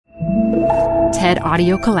TED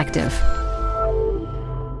Audio Collective.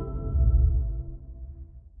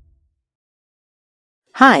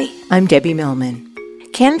 Hi, I'm Debbie Millman.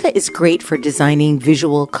 Canva is great for designing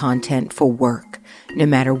visual content for work, no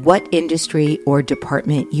matter what industry or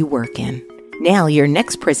department you work in. Nail your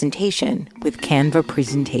next presentation with Canva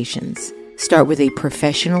Presentations. Start with a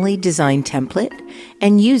professionally designed template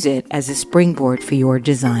and use it as a springboard for your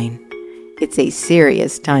design. It's a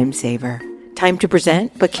serious time saver. Time to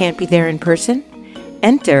present but can't be there in person?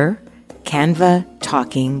 Enter Canva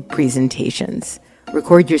Talking Presentations.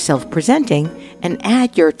 Record yourself presenting and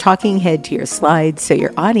add your talking head to your slides so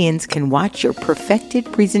your audience can watch your perfected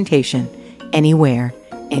presentation anywhere,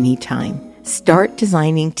 anytime. Start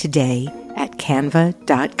designing today at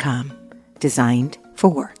canva.com. Designed for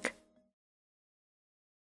work.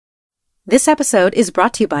 This episode is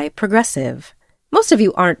brought to you by Progressive. Most of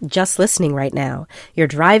you aren't just listening right now. You're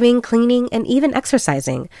driving, cleaning, and even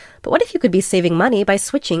exercising. But what if you could be saving money by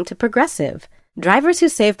switching to Progressive? Drivers who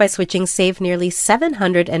save by switching save nearly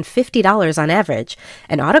 $750 on average,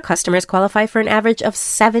 and auto customers qualify for an average of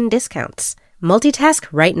 7 discounts. Multitask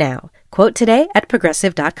right now. Quote today at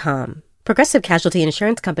Progressive.com. Progressive Casualty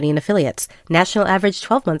Insurance Company and Affiliates. National average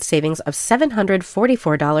 12-month savings of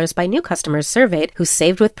 $744 by new customers surveyed who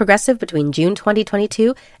saved with Progressive between June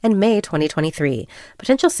 2022 and May 2023.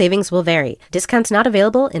 Potential savings will vary. Discounts not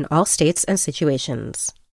available in all states and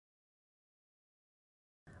situations.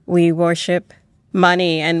 We worship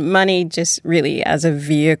money, and money just really as a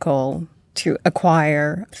vehicle to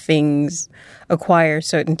acquire things, acquire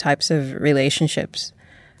certain types of relationships,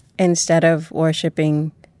 instead of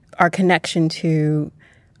worshiping our connection to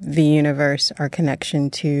the universe, our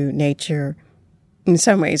connection to nature, in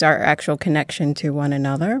some ways our actual connection to one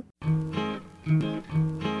another.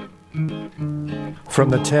 From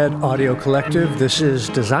the TED Audio Collective, this is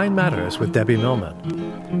Design Matters with Debbie Millman.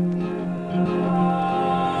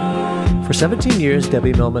 For 17 years,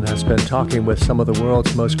 Debbie Millman has been talking with some of the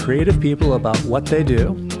world's most creative people about what they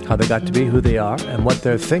do, how they got to be who they are, and what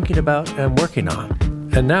they're thinking about and working on.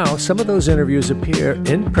 And now, some of those interviews appear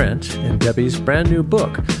in print in Debbie's brand new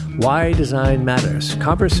book, Why Design Matters: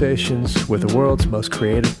 Conversations with the World's Most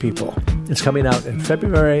Creative People. It's coming out in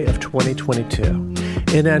February of 2022.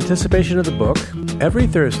 In anticipation of the book, every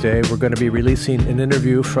Thursday we're going to be releasing an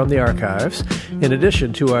interview from the archives, in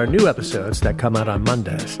addition to our new episodes that come out on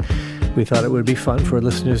Mondays. We thought it would be fun for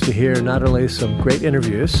listeners to hear not only some great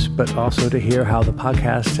interviews, but also to hear how the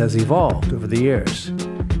podcast has evolved over the years.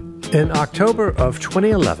 In October of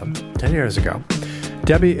 2011, 10 years ago,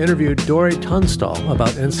 Debbie interviewed Dori Tunstall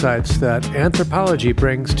about insights that anthropology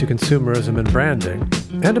brings to consumerism and branding,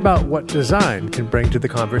 and about what design can bring to the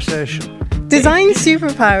conversation. Design's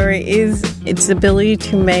superpower is its ability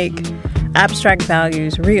to make abstract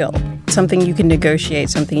values real, something you can negotiate,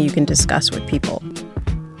 something you can discuss with people.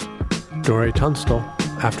 Dori Tunstall,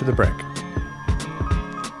 after the break.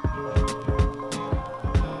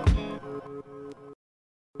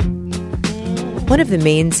 One of the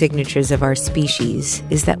main signatures of our species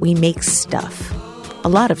is that we make stuff. A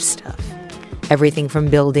lot of stuff. Everything from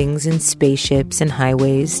buildings and spaceships and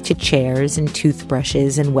highways to chairs and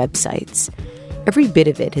toothbrushes and websites. Every bit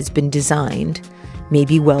of it has been designed,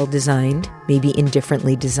 maybe well-designed, maybe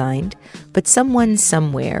indifferently designed, but someone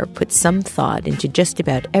somewhere put some thought into just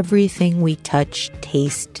about everything we touch,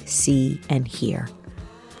 taste, see, and hear.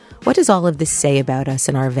 What does all of this say about us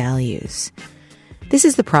and our values? This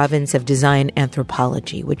is the province of design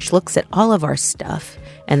anthropology, which looks at all of our stuff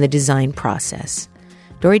and the design process.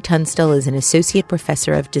 Dori Tunstall is an associate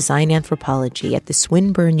professor of design anthropology at the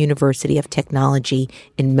Swinburne University of Technology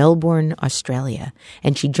in Melbourne, Australia,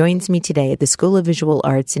 and she joins me today at the School of Visual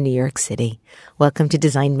Arts in New York City. Welcome to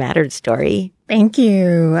Design Matters, Dori. Thank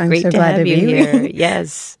you. I'm Great so to glad have to be you here.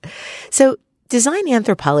 Yes. So design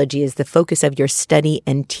anthropology is the focus of your study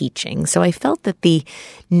and teaching. So I felt that the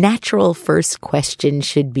natural first question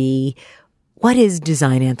should be, what is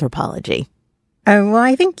design anthropology? Well,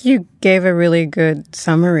 I think you gave a really good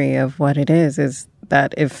summary of what it is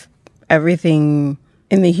that if everything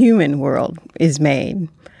in the human world is made,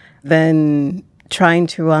 then trying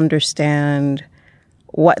to understand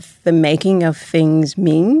what the making of things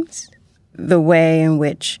means, the way in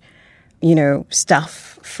which,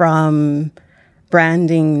 stuff from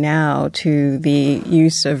branding now to the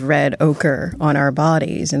use of red ochre on our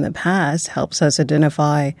bodies in the past helps us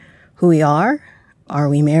identify who we are. Are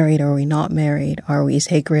we married? Are we not married? Are we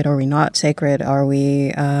sacred? Are we not sacred? Are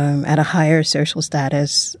we at a higher social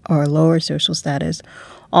status or lower social status?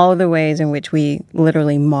 All the ways in which we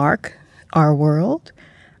literally mark our world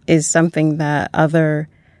is something that other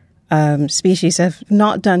species have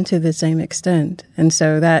not done to the same extent. And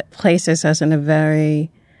so that places us in a very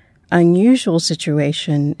unusual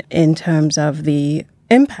situation in terms of the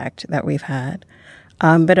impact that we've had.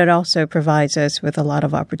 But it also provides us with a lot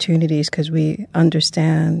of opportunities because we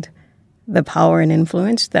understand the power and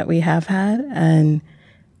influence that we have had. And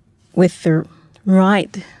with the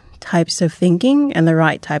right types of thinking and the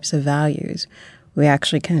right types of values, we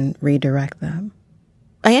actually can redirect them.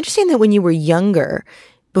 I understand that when you were younger,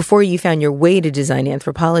 before you found your way to design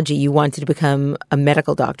anthropology, you wanted to become a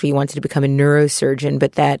medical doctor. You wanted to become a neurosurgeon,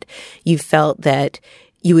 but that you felt that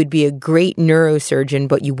you would be a great neurosurgeon,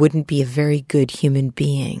 but you wouldn't be a very good human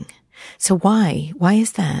being. So why? Why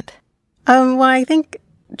is that? Well, I think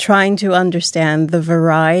trying to understand the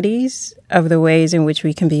varieties of the ways in which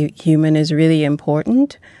we can be human is really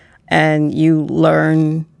important. And you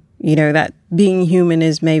learn, that being human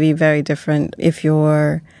is maybe very different if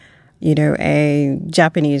you're a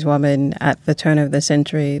Japanese woman at the turn of the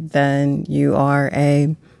century than you are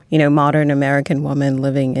a, modern American woman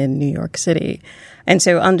living in New York City. And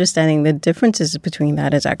so understanding the differences between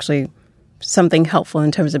that is actually something helpful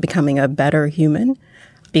in terms of becoming a better human,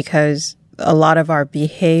 because a lot of our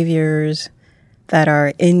behaviors that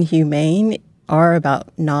are inhumane are about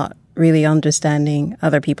not really understanding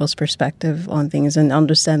other people's perspective on things and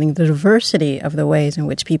understanding the diversity of the ways in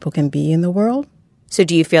which people can be in the world. So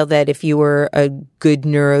do you feel that if you were a good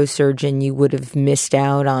neurosurgeon, you would have missed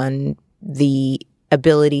out on the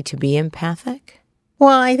ability to be empathic?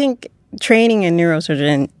 Well, I think training a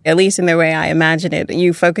neurosurgeon, at least in the way I imagine it,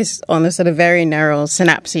 you focus on the sort of very narrow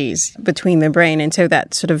synapses between the brain. And so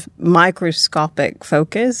that sort of microscopic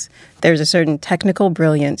focus, there's a certain technical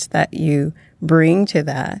brilliance that you bring to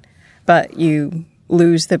that, but you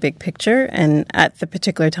lose the big picture. And at the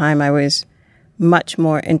particular time, I was much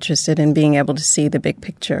more interested in being able to see the big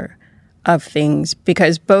picture of things,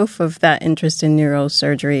 because both of that interest in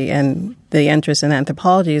neurosurgery and the interest in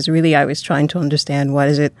anthropology is really, I was trying to understand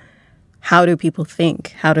how do people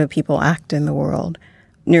think? How do people act in the world?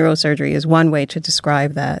 Neurosurgery is one way to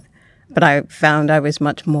describe that, but I found I was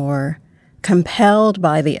much more compelled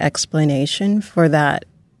by the explanation for that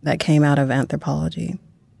came out of anthropology.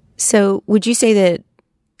 So would you say that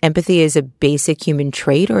empathy is a basic human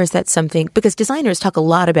trait, or is that something, because designers talk a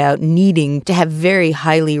lot about needing to have very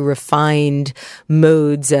highly refined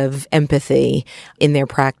modes of empathy in their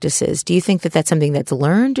practices. Do you think that that's something that's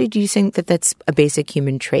learned, or do you think that that's a basic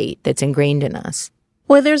human trait that's ingrained in us?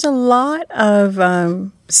 Well, there's a lot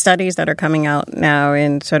of studies that are coming out now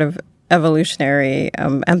in sort of evolutionary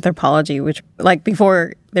anthropology, which, like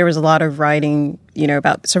before, there was a lot of writing,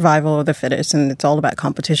 about survival of the fittest, and it's all about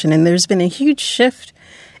competition. And there's been a huge shift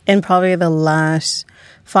in probably the last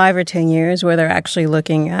 5 or 10 years where they're actually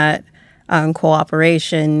looking at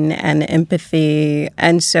cooperation and empathy.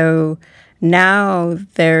 And so now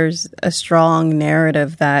there's a strong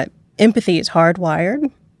narrative that empathy is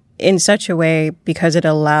hardwired in such a way because it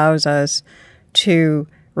allows us to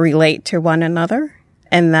relate to one another,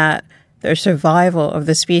 and that the survival of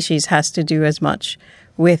the species has to do as much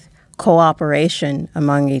with cooperation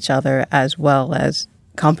among each other as well as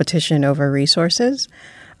competition over resources.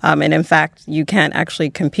 And in fact, you can't actually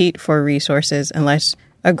compete for resources unless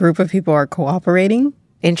a group of people are cooperating.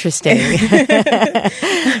 Interesting.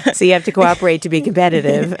 So you have to cooperate to be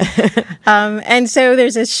competitive. And so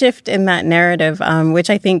there's a shift in that narrative, which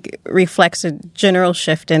I think reflects a general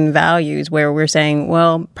shift in values where we're saying,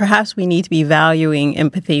 well, perhaps we need to be valuing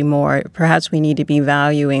empathy more. Perhaps we need to be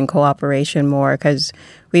valuing cooperation more because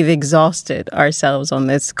we've exhausted ourselves on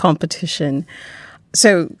this competition.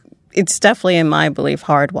 So it's definitely, in my belief,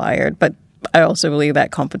 hardwired, but I also believe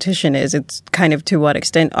that competition it's kind of to what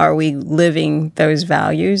extent are we living those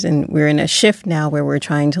values? And we're in a shift now where we're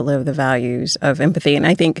trying to live the values of empathy. And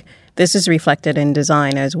I think this is reflected in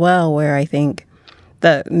design as well, where I think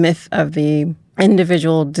the myth of the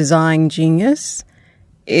individual design genius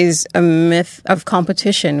is a myth of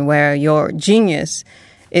competition where your genius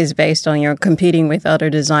is based on your competing with other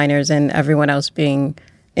designers and everyone else being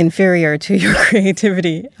inferior to your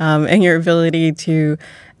creativity and your ability to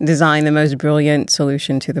design the most brilliant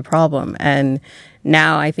solution to the problem. And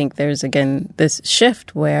now I think there's, again, this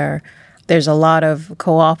shift where there's a lot of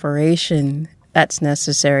cooperation that's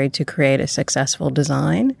necessary to create a successful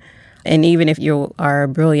design. And even if you are a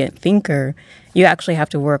brilliant thinker, you actually have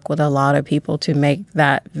to work with a lot of people to make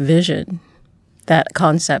that vision, that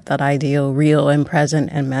concept, that ideal real and present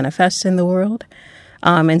and manifest in the world.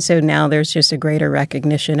 And so now there's just a greater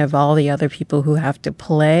recognition of all the other people who have to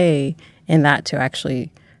play in that to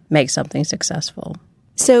actually make something successful.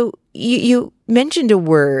 So you mentioned a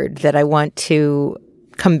word that I want to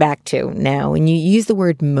come back to now, and you use the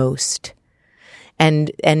word most.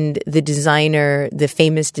 And the designer, the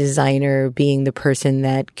famous designer being the person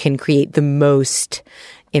that can create the most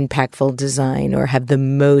impactful design or have the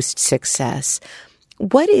most success.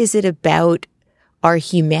 What is it about our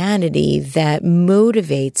humanity that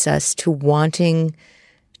motivates us to wanting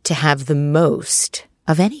to have the most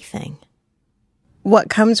of anything?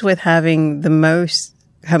 What comes with having the most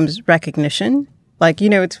comes recognition. Like,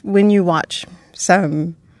 it's when you watch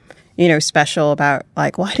some special about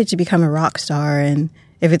like, why did you become a rock star? And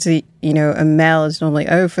if it's a male, it's normally,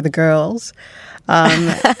 for the girls, for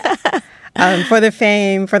the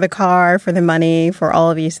fame, for the car, for the money, for all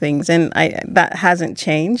of these things. And that hasn't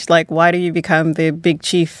changed. Like, why do you become the big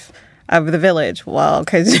chief of the village? Well,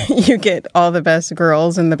 because you get all the best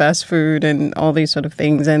girls and the best food and all these sort of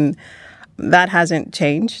things. And that hasn't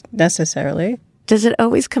changed necessarily. Does it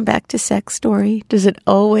always come back to sex, Story? Does it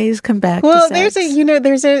always come back to sex?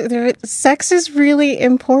 Sex is really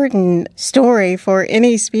important story for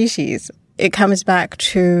any species. It comes back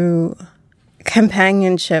to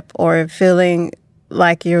companionship or feeling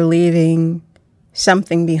like you're leaving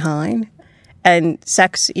something behind. And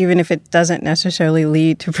sex, even if it doesn't necessarily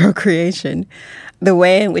lead to procreation, the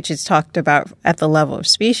way in which it's talked about at the level of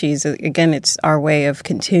species, again, it's our way of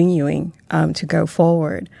continuing to go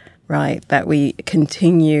forward. Right, that we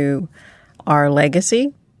continue our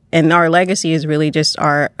legacy. And our legacy is really just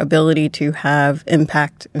our ability to have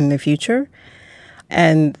impact in the future.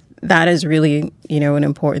 And that is really, an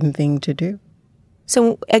important thing to do.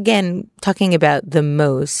 So again, talking about the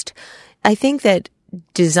most, I think that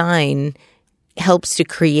design helps to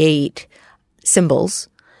create symbols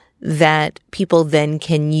that people then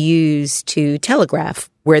can use to telegraph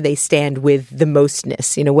where they stand with the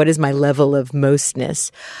mostness. What is my level of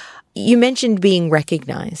mostness? You mentioned being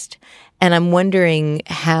recognized, and I'm wondering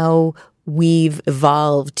how we've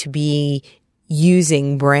evolved to be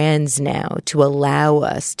using brands now to allow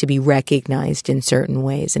us to be recognized in certain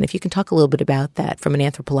ways. And if you can talk a little bit about that from an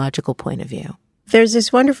anthropological point of view. There's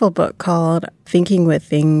this wonderful book called Thinking with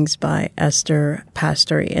Things by Esther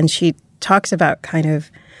Pastory, and she talks about kind of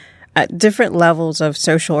at different levels of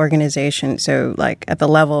social organization. So like at the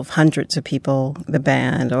level of hundreds of people, the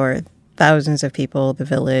band, or thousands of people, the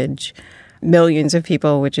village, millions of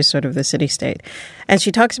people, which is sort of the city-state. And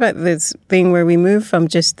she talks about this thing where we move from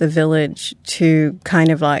just the village to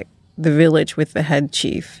kind of like the village with the head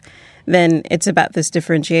chief. Then it's about this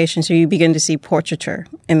differentiation. So you begin to see portraiture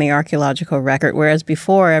in the archaeological record, whereas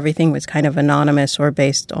before everything was kind of anonymous or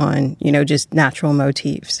based on, just natural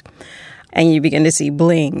motifs. And you begin to see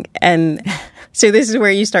bling. And so this is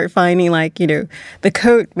where you start finding like, the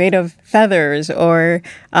coat made of feathers or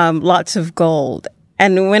lots of gold.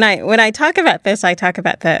 And when I talk about this, I talk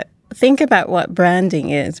about that. Think about what branding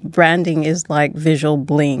is. Branding is like visual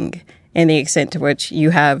bling in the extent to which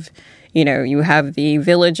you have the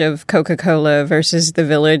village of Coca-Cola versus the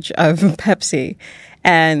village of Pepsi.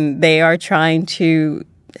 And they are trying to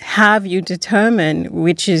have you determine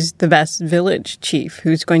which is the best village chief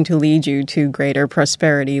who's going to lead you to greater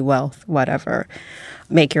prosperity, wealth, whatever,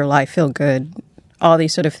 make your life feel good, all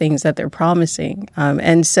these sort of things that they're promising.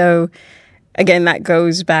 And so, again, that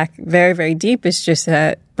goes back very, very deep. It's just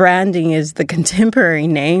that branding is the contemporary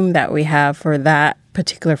name that we have for that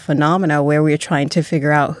particular phenomena where we're trying to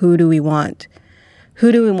figure out who do we want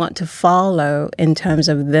to follow in terms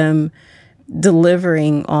of them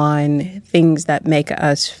delivering on things that make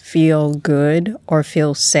us feel good or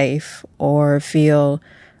feel safe or feel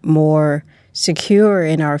more secure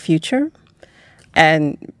in our future.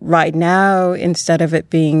 And right now, instead of it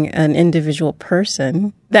being an individual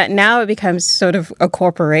person, that now it becomes sort of a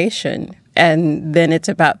corporation. And then it's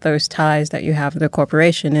about those ties that you have with the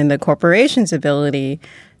corporation and the corporation's ability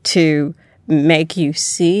to make you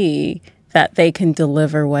see that they can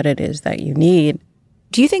deliver what it is that you need.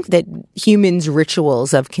 Do you think that humans'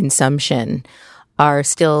 rituals of consumption are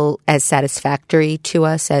still as satisfactory to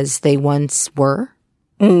us as they once were?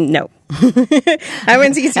 No. That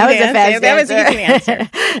one's easy to answer. That was easy to answer.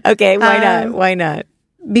 Okay, why not? Why not?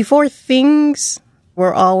 Before, things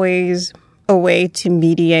were always a way to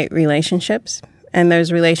mediate relationships, and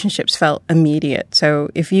those relationships felt immediate. So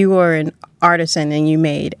if you were an artisan and you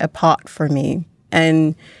made a pot for me,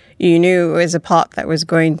 and you knew it was a pot that was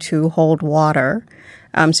going to hold water,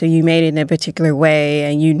 so you made it in a particular way,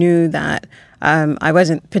 and you knew that I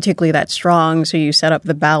wasn't particularly that strong, so you set up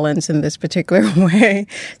the balance in this particular way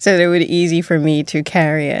so that it would be easy for me to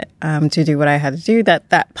carry it, to do what I had to do.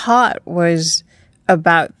 That pot was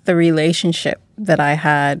about the relationship that I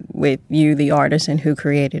had with you, the artisan who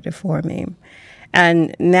created it for me.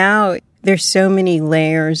 And now there's so many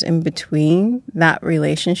layers in between that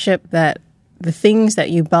relationship that the things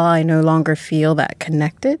that you buy no longer feel that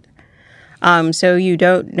connected. So you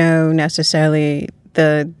don't know necessarily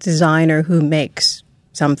the designer who makes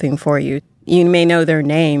something for you. You may know their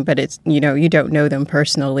name, but it's, you don't know them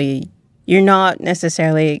personally. You're not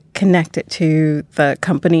necessarily connected to the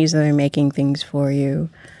companies that are making things for you.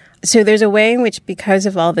 So there's a way in which, because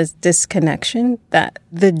of all this disconnection, that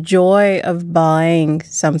the joy of buying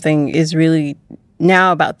something is really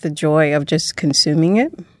now about the joy of just consuming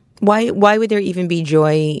it. Why would there even be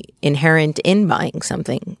joy inherent in buying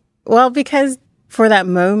something? Well, because for that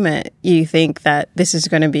moment, you think that this is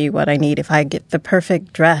going to be what I need. If I get the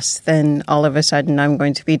perfect dress, then all of a sudden I'm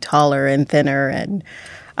going to be taller and thinner and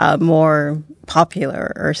more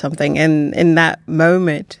popular or something. And in that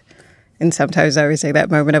moment, and sometimes I would say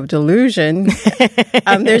that moment of delusion,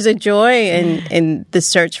 there's a joy in the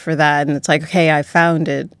search for that. And it's like, okay, I found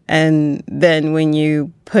it. And then when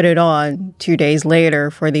you put it on 2 days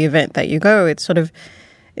later for the event that you go,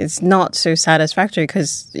 it's not so satisfactory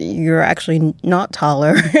because you're actually not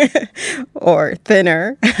taller or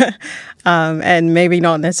thinner and maybe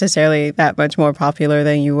not necessarily that much more popular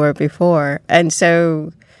than you were before. And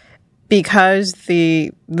so because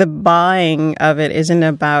the buying of it isn't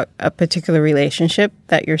about a particular relationship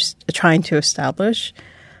that you're trying to establish,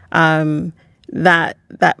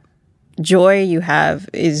 that joy you have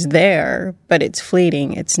is there, but it's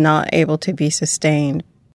fleeting. It's not able to be sustained.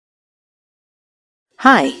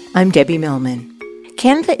 Hi, I'm Debbie Millman.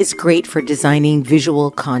 Canva is great for designing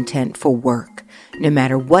visual content for work, no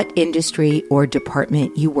matter what industry or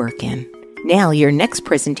department you work in. Nail your next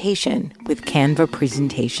presentation with Canva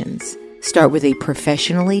Presentations. Start with a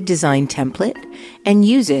professionally designed template and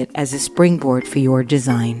use it as a springboard for your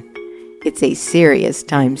design. It's a serious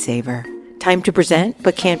time saver. Time to present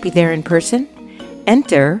but can't be there in person?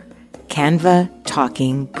 Enter Canva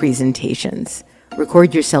Talking Presentations.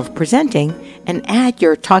 Record yourself presenting and add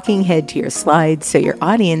your talking head to your slides so your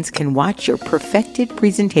audience can watch your perfected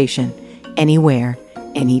presentation anywhere,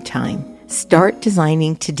 anytime. Start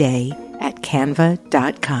designing today at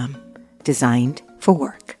canva.com. Designed for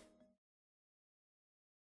work.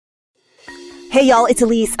 Hey y'all, it's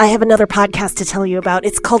Elise. I have another podcast to tell you about.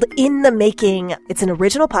 It's called In the Making. It's an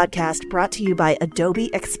original podcast brought to you by Adobe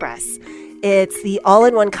Express. It's the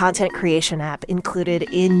all-in-one content creation app included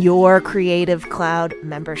in your Creative Cloud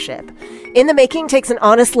membership. In the Making takes an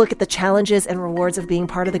honest look at the challenges and rewards of being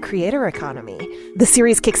part of the creator economy. The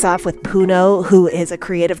series kicks off with Puno, who is a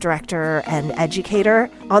creative director and educator.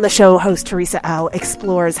 On the show, host Teresa Au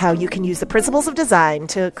explores how you can use the principles of design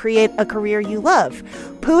to create a career you love.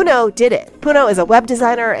 Puno did it. Puno is a web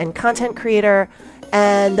designer and content creator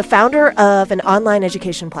and the founder of an online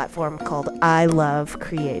education platform called I Love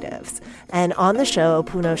Creatives. And on the show,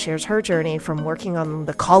 Puno shares her journey from working on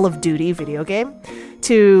the Call of Duty video game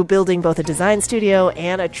to building both a design studio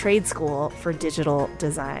and a trade school for digital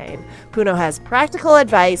design. Puno has practical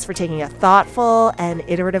advice for taking a thoughtful and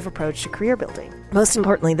iterative approach to career building. Most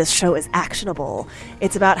importantly, this show is actionable.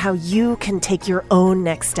 It's about how you can take your own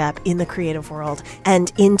next step in the creative world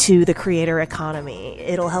and into the creator economy.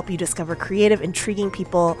 It'll help you discover creative, intriguing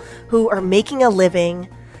people who are making a living,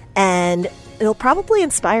 and it'll probably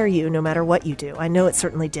inspire you no matter what you do. I know it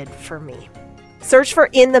certainly did for me. Search for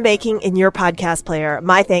In the Making in your podcast player.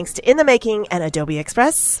 My thanks to In the Making and Adobe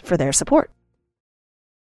Express for their support.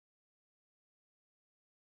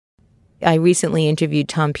 I recently interviewed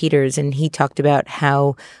Tom Peters, and he talked about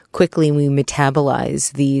how quickly we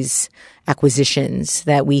metabolize these acquisitions,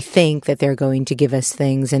 that we think that they're going to give us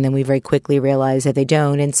things, and then we very quickly realize that they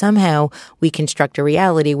don't. And somehow we construct a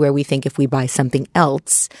reality where we think if we buy something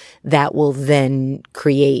else, that will then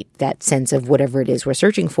create that sense of whatever it is we're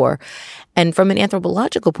searching for. And from an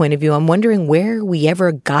anthropological point of view, I'm wondering where we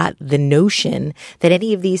ever got the notion that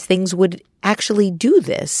any of these things would actually do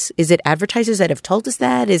this. Is it advertisers that have told us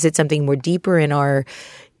that? Is it something more deeper in our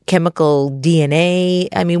chemical DNA?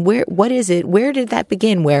 I mean, what is it? Where did that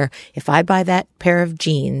begin? Where if I buy that pair of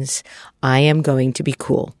jeans, I am going to be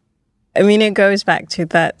cool. I mean, it goes back to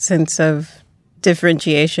that sense of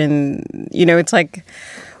differentiation. You know, it's like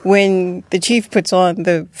when the chief puts on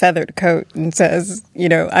the feathered coat and says, you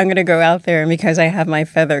know, I'm going to go out there and because I have my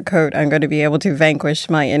feathered coat, I'm going to be able to vanquish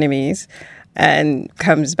my enemies, and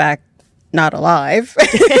comes back not alive.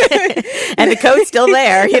 And the coat's still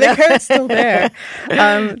there. You know? The coat's still there.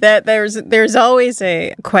 That there's always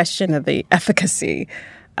a question of the efficacy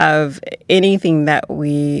of anything that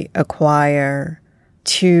we acquire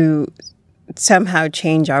to somehow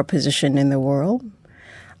change our position in the world.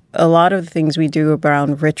 a lot of the things we do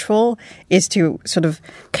around ritual is to sort of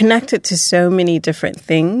connect it to so many different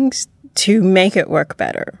things to make it work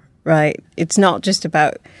better, right? It's not just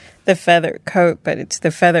about the feather coat, but it's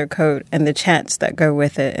the feather coat and the chants that go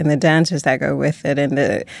with it and the dances that go with it and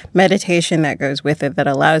the meditation that goes with it that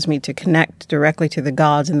allows me to connect directly to the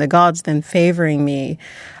gods, and the gods then favoring me.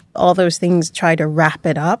 All those things try to wrap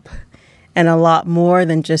it up, and a lot more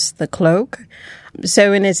than just the cloak.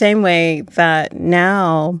 So in the same way that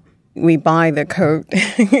now we buy the coat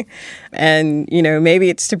and, you know, maybe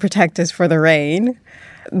it's to protect us for the rain.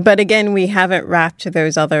 But again, we haven't wrapped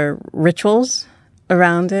those other rituals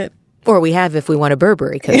around it. Or we have if we want a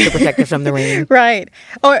Burberry coat to protect us from the rain. Right.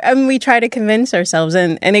 And we try to convince ourselves.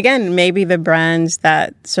 And again, maybe the brands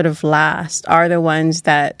that sort of last are the ones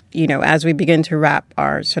that, you know, as we begin to wrap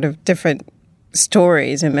our sort of different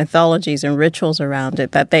stories and mythologies and rituals around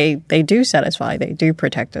it, that they do satisfy. They do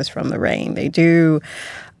protect us from the rain. They do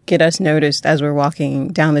get us noticed as we're walking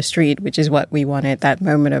down the street, which is what we wanted, that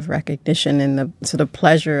moment of recognition and the sort of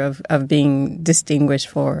pleasure of being distinguished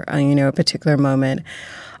for, a particular moment.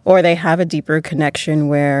 Or they have a deeper connection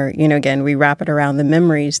where, again, we wrap it around the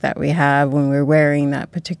memories that we have when we're wearing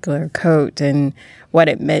that particular coat and what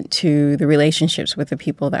it meant to the relationships with the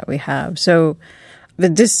people that we have. So the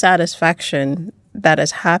dissatisfaction that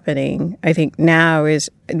is happening, I think now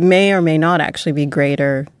may or may not actually be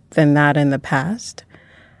greater than that in the past.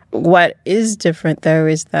 What is different, though,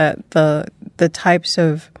 is that the types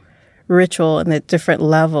of ritual and the different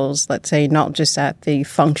levels, let's say not just at the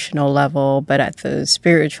functional level, but at the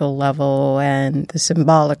spiritual level and the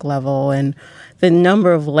symbolic level, and the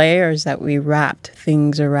number of layers that we wrapped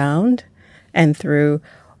things around and through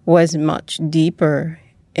was much deeper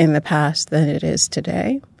in the past than it is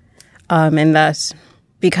today. And thus,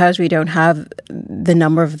 because we don't have the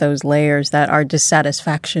number of those layers, that our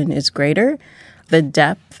dissatisfaction is greater. The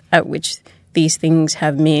depth at which these things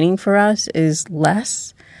have meaning for us is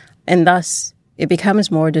less. And thus, it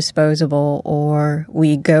becomes more disposable, or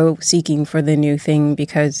we go seeking for the new thing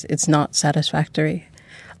because it's not satisfactory.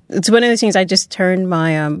 It's one of those things. I just turned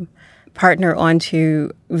my partner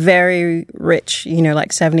onto very rich,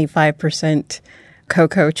 like 75%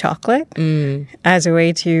 cocoa chocolate as a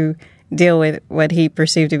way to deal with what he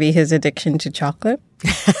perceived to be his addiction to chocolate.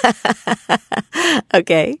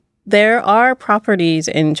 Okay. There are properties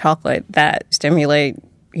in chocolate that stimulate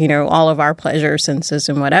all of our pleasure senses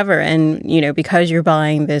and whatever. And, because you're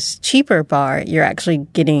buying this cheaper bar, you're actually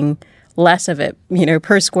getting less of it,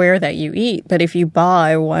 per square that you eat. But if you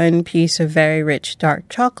buy one piece of very rich dark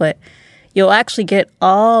chocolate, you'll actually get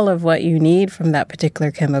all of what you need from that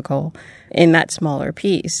particular chemical in that smaller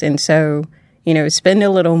piece. And so, spend a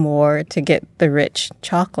little more to get the rich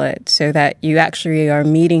chocolate so that you actually are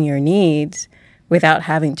meeting your needs without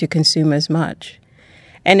having to consume as much.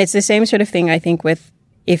 And it's the same sort of thing, I think, with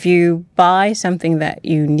if you buy something that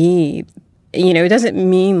you need, it doesn't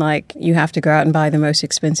mean like you have to go out and buy the most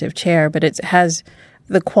expensive chair, but it has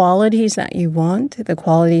the qualities that you want, the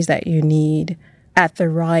qualities that you need at the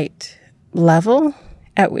right level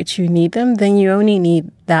at which you need them. Then you only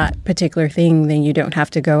need that particular thing. Then you don't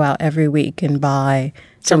have to go out every week and buy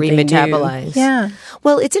something new. To remetabolize. Yeah.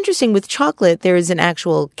 Well, it's interesting with chocolate, there is an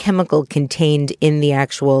actual chemical contained in the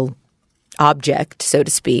actual object, so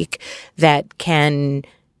to speak, that can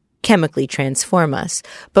chemically transform us.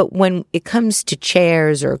 But when it comes to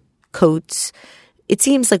chairs or coats, it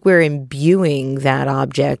seems like we're imbuing that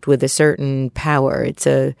object with a certain power. It's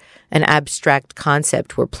an abstract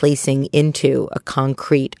concept we're placing into a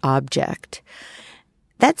concrete object.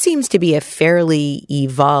 That seems to be a fairly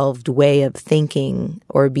evolved way of thinking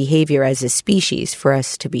or behavior as a species for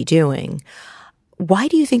us to be doing. Why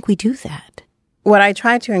do you think we do that? What I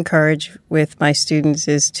try to encourage with my students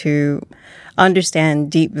is to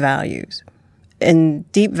understand deep values.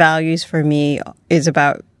 And deep values for me is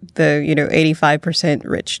about the, 85%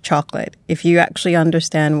 rich chocolate. If you actually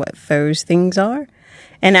understand what those things are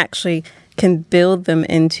and actually can build them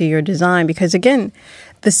into your design, because again,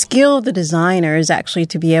 the skill of the designer is actually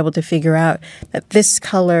to be able to figure out that this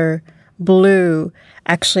color blue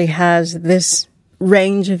actually has this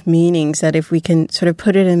range of meanings that if we can sort of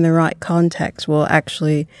put it in the right context will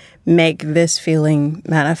actually make this feeling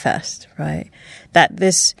manifest, right? That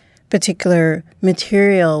this particular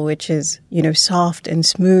material, which is, soft and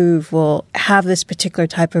smooth, will have this particular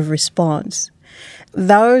type of response.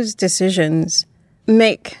 Those decisions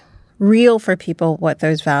make real for people what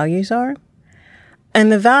those values are.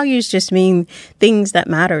 And the values just mean things that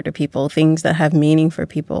matter to people, things that have meaning for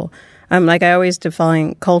people. Like I always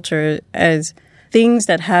define culture as things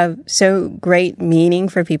that have so great meaning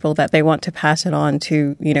for people that they want to pass it on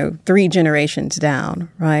to, 3 generations down,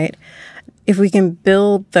 right? If we can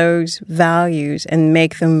build those values and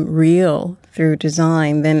make them real through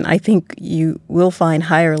design, then I think you will find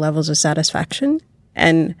higher levels of satisfaction.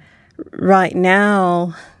 And right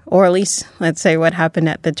now, or at least let's say what happened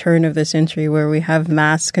at the turn of the century where we have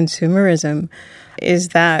mass consumerism, is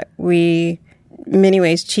that we, in many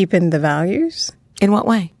ways, cheapen the values. In what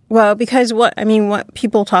way? Well, because what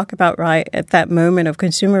people talk about, right, at that moment of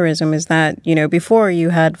consumerism is that, before you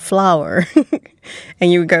had flour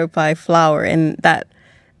and you would go buy flour, and that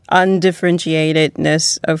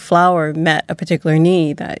undifferentiatedness of flour met a particular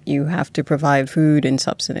need that you have to provide food and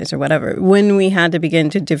subsistence or whatever. When we had to begin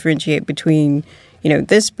to differentiate between,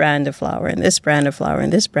 this brand of flour and this brand of flour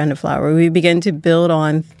and this brand of flour, we began to build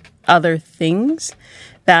on other things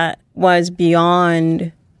that was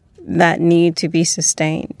beyond that need to be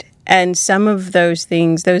sustained. And some of those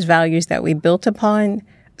things, those values that we built upon,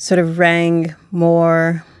 sort of rang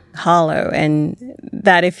more hollow. And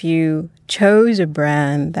that if you chose a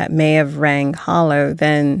brand that may have rang hollow,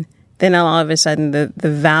 then all of a sudden the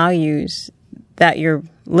values that you're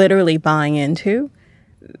literally buying into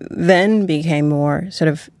then became more sort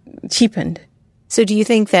of cheapened. So do you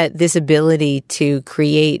think that this ability to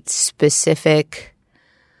create specific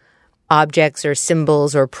objects or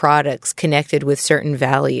symbols or products connected with certain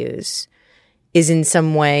values is in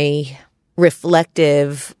some way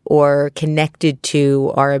reflective or connected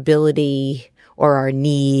to our ability or our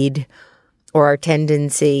need or our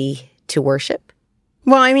tendency to worship?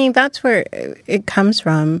 Well, that's where it comes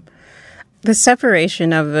from. The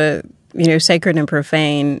separation of the, sacred and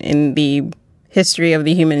profane in the history of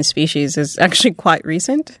the human species is actually quite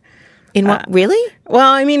recent. In what? Really?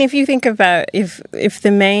 Well, if you think about if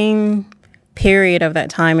the main period of that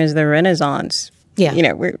time is the Renaissance,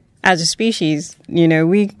 we're, as a species,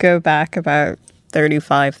 we go back about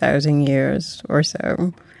 35,000 years or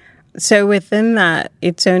so. So within that,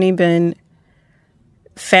 it's only been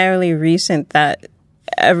fairly recent that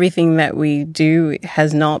everything that we do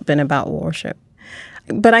has not been about worship.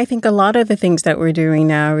 But I think a lot of the things that we're doing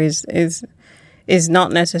now is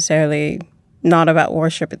not necessarily not about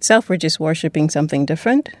worship itself. We're just worshiping something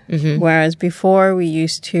different. Mm-hmm. Whereas before we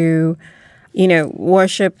used to,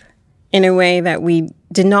 worship in a way that we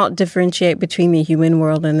did not differentiate between the human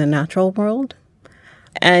world and the natural world.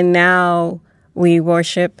 And now we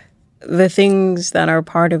worship the things that are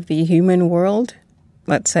part of the human world.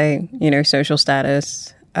 Let's say, social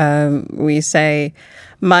status. We say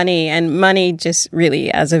money, and money just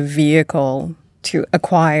really as a vehicle to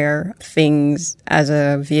acquire things, as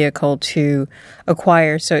a vehicle to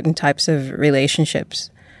acquire certain types of relationships.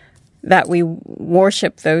 That we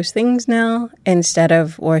worship those things now instead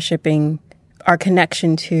of worshiping our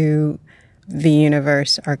connection to the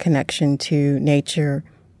universe, our connection to nature,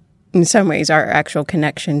 in some ways our actual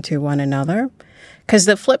connection to one another. Because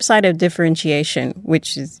the flip side of differentiation,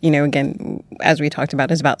 which is, again, as we talked about,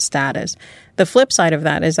 is about status. The flip side of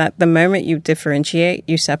that is that the moment you differentiate,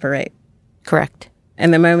 you separate. Correct.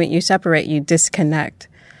 And the moment you separate, you disconnect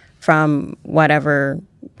from whatever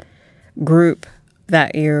group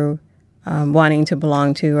that you're wanting to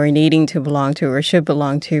belong to or needing to belong to or should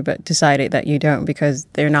belong to, but decided that you don't because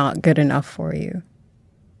they're not good enough for you.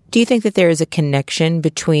 Do you think that there is a connection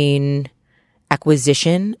between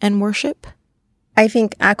acquisition and worship? I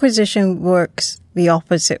think acquisition works the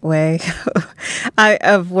opposite way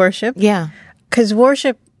of worship. Yeah. Because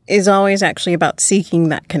worship is always actually about seeking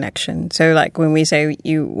that connection. So like when we say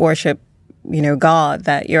you worship, God,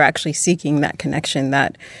 that you're actually seeking that connection,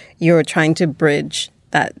 that you're trying to bridge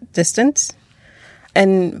that distance.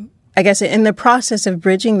 And I guess in the process of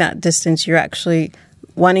bridging that distance, you're actually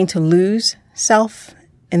wanting to lose self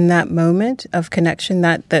in that moment of connection,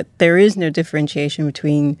 that there is no differentiation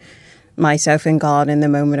between myself and God in the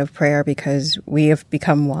moment of prayer because we have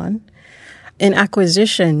become one. In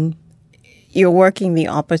acquisition, you're working the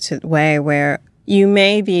opposite way where you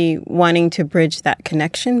may be wanting to bridge that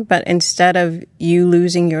connection, but instead of you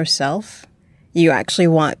losing yourself, you actually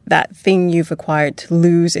want that thing you've acquired to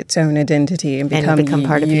lose its own identity and become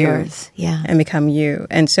part of yours. Yeah. And become you.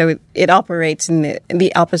 And so it operates in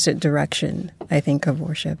the opposite direction, I think, of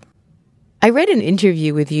worship. I read an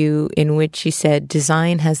interview with you in which you said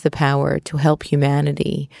design has the power to help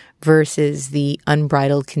humanity versus the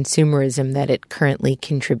unbridled consumerism that it currently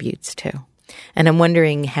contributes to. And I'm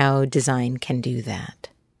wondering how design can do that.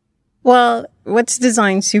 Well, what's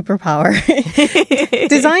design superpower?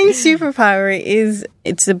 Design superpower is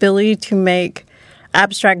its ability to make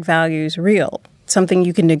abstract values real, something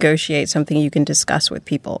you can negotiate, something you can discuss with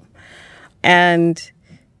people. And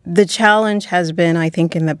the challenge has been, I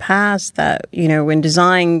think, in the past that, when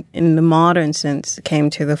design in the modern sense came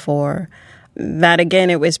to the fore, that again,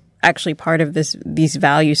 it was actually part of these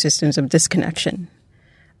value systems of disconnection.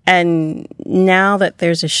 And now that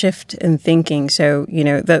there's a shift in thinking, so,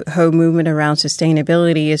 the whole movement around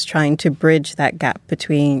sustainability is trying to bridge that gap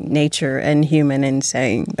between nature and human and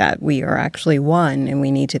saying that we are actually one and we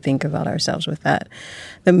need to think about ourselves with that.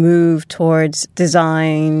 The move towards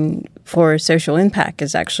design for social impact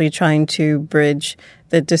is actually trying to bridge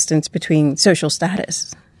the distance between social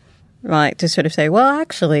status, right? To sort of say, well,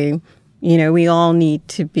 actually, we all need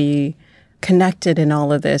to be connected in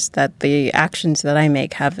all of this, that the actions that I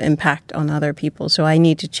make have impact on other people. So I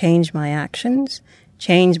need to change my actions,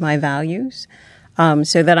 change my values,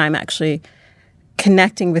 so that I'm actually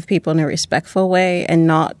connecting with people in a respectful way and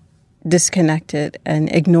not disconnected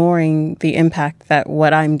and ignoring the impact that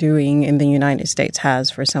what I'm doing in the United States has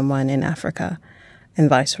for someone in Africa and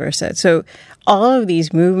vice versa. So all of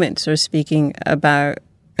these movements are speaking about,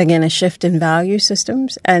 again, a shift in value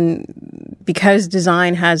systems. And because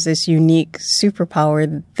design has this unique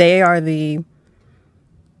superpower, they are the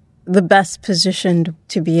best positioned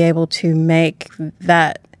to be able to make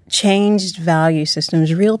that changed value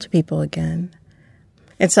systems real to people again.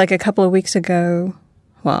 It's like a couple of months ago,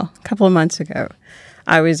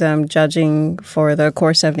 I was judging for the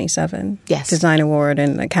Core 77 Design Award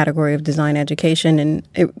in the category of design education. And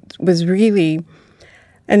it was really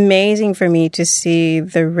amazing for me to see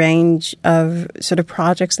the range of sort of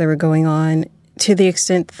projects that were going on, to the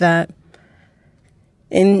extent that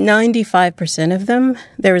in 95% of them,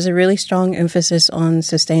 there was a really strong emphasis on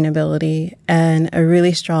sustainability and a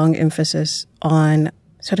really strong emphasis on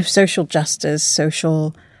sort of social justice,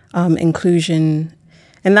 social inclusion.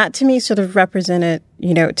 And that to me sort of represented,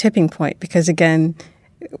 a tipping point, because again,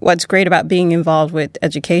 what's great about being involved with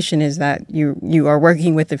education is that you are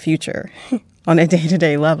working with the future on a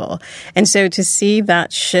day-to-day level. And so to see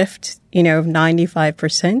that shift, of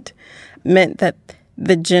 95% meant that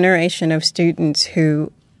the generation of students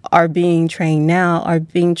who are being trained now are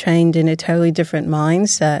being trained in a totally different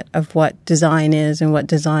mindset of what design is and what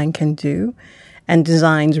design can do, and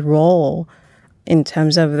design's role in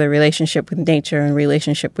terms of the relationship with nature and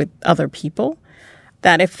relationship with other people.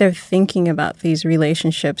 That if they're thinking about these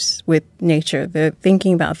relationships with nature, they're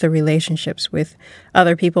thinking about the relationships with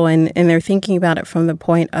other people, and they're thinking about it from the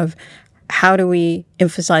point of how do we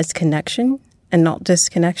emphasize connection and not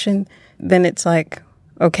disconnection, then it's like,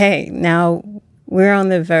 okay, now we're on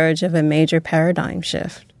the verge of a major paradigm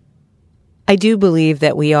shift. I do believe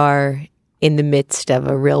that we are in the midst of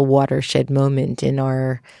a real watershed moment in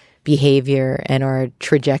our behavior and our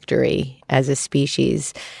trajectory as a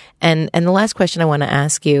species. And the last question I want to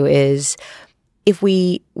ask you is, if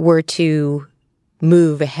we were to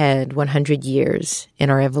move ahead 100 years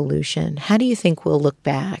in our evolution, how do you think we'll look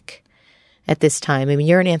back at this time? I mean,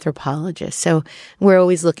 you're an anthropologist, so we're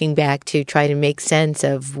always looking back to try to make sense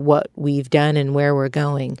of what we've done and where we're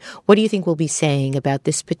going. What do you think we'll be saying about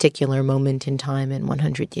this particular moment in time in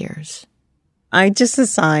 100 years? I just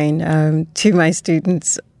assign to my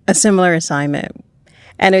students a similar assignment.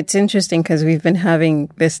 And it's interesting because we've been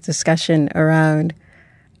having this discussion around,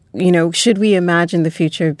 should we imagine the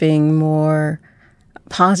future being more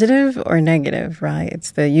positive or negative, right?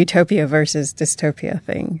 It's the utopia versus dystopia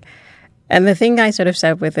thing. And the thing I sort of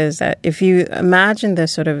said with is that if you imagine the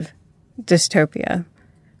sort of dystopia,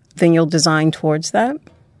 then you'll design towards that.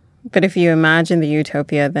 But if you imagine the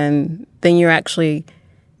utopia, then you're actually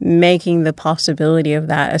making the possibility of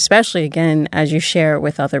that, especially, again, as you share it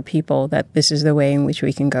with other people, that this is the way in which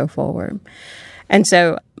we can go forward. And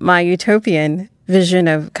so my utopian vision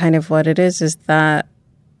of kind of what it is that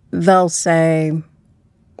they'll say,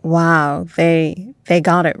 wow, they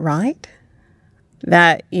got it right.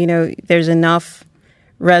 That, there's enough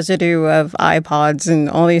residue of iPods and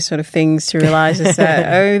all these sort of things to realize is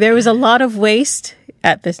that, there was a lot of waste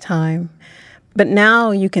at this time. But now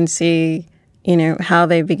you can see how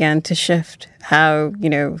they began to shift, how,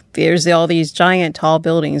 there's all these giant tall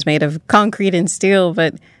buildings made of concrete and steel,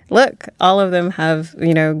 but look, all of them have,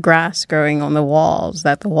 grass growing on the walls,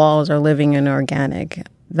 that the walls are living and organic,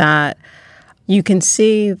 that you can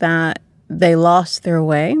see that they lost their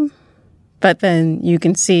way, but then you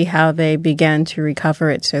can see how they began to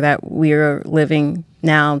recover it so that we're living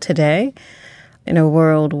now today in a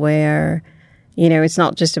world where it's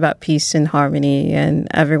not just about peace and harmony and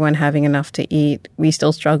everyone having enough to eat. We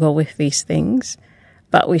still struggle with these things,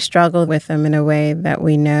 but we struggle with them in a way that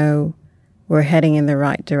we know we're heading in the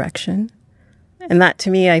right direction. And that, to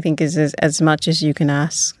me, I think is as much as you can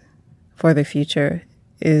ask for the future,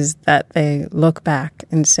 is that they look back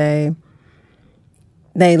and say,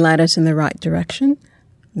 they led us in the right direction,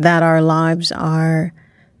 that our lives are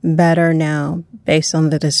better now based on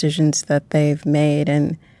the decisions that they've made.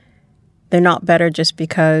 And they're not better just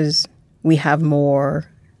because we have more.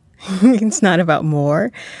 It's not about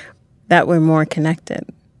more, that we're more connected.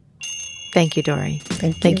 Thank you, Dorie.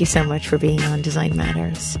 Thank you so much for being on Design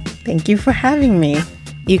Matters. Thank you for having me.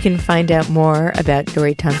 You can find out more about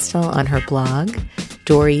Dorie Tunstall on her blog,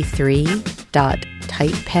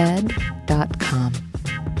 dorie3.typepad.com.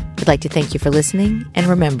 I'd like to thank you for listening, and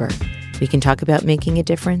remember, we can talk about making a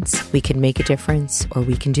difference, we can make a difference, or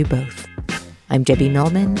we can do both. I'm Debbie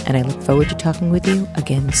Millman, and I look forward to talking with you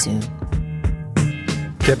again soon.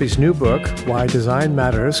 Debbie's new book, Why Design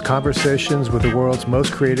Matters, Conversations with the World's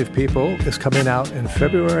Most Creative People, is coming out in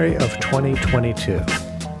February of 2022.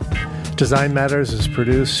 Design Matters is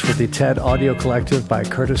produced for the TED Audio Collective by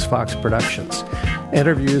Curtis Fox Productions.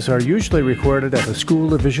 Interviews are usually recorded at the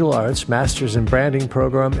School of Visual Arts Masters in Branding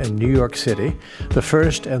program in New York City, the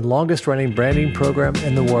first and longest-running branding program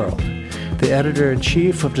in the world. The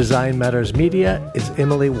editor-in-chief of Design Matters Media is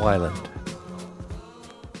Emily Weiland.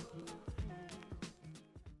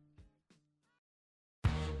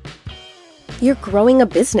 You're growing a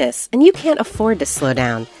business, and you can't afford to slow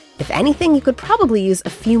down. If anything, you could probably use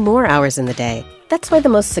a few more hours in the day. That's why the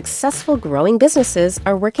most successful growing businesses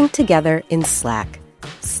are working together in Slack.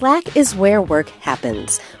 Slack is where work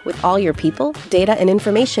happens, with all your people, data, and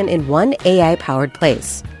information in one AI-powered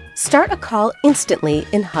place. Start a call instantly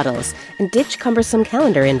in huddles and ditch cumbersome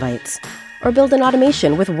calendar invites. Or build an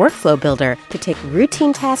automation with Workflow Builder to take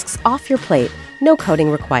routine tasks off your plate, no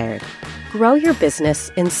coding required. Grow your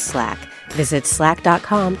business in Slack. Visit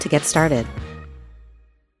slack.com to get started.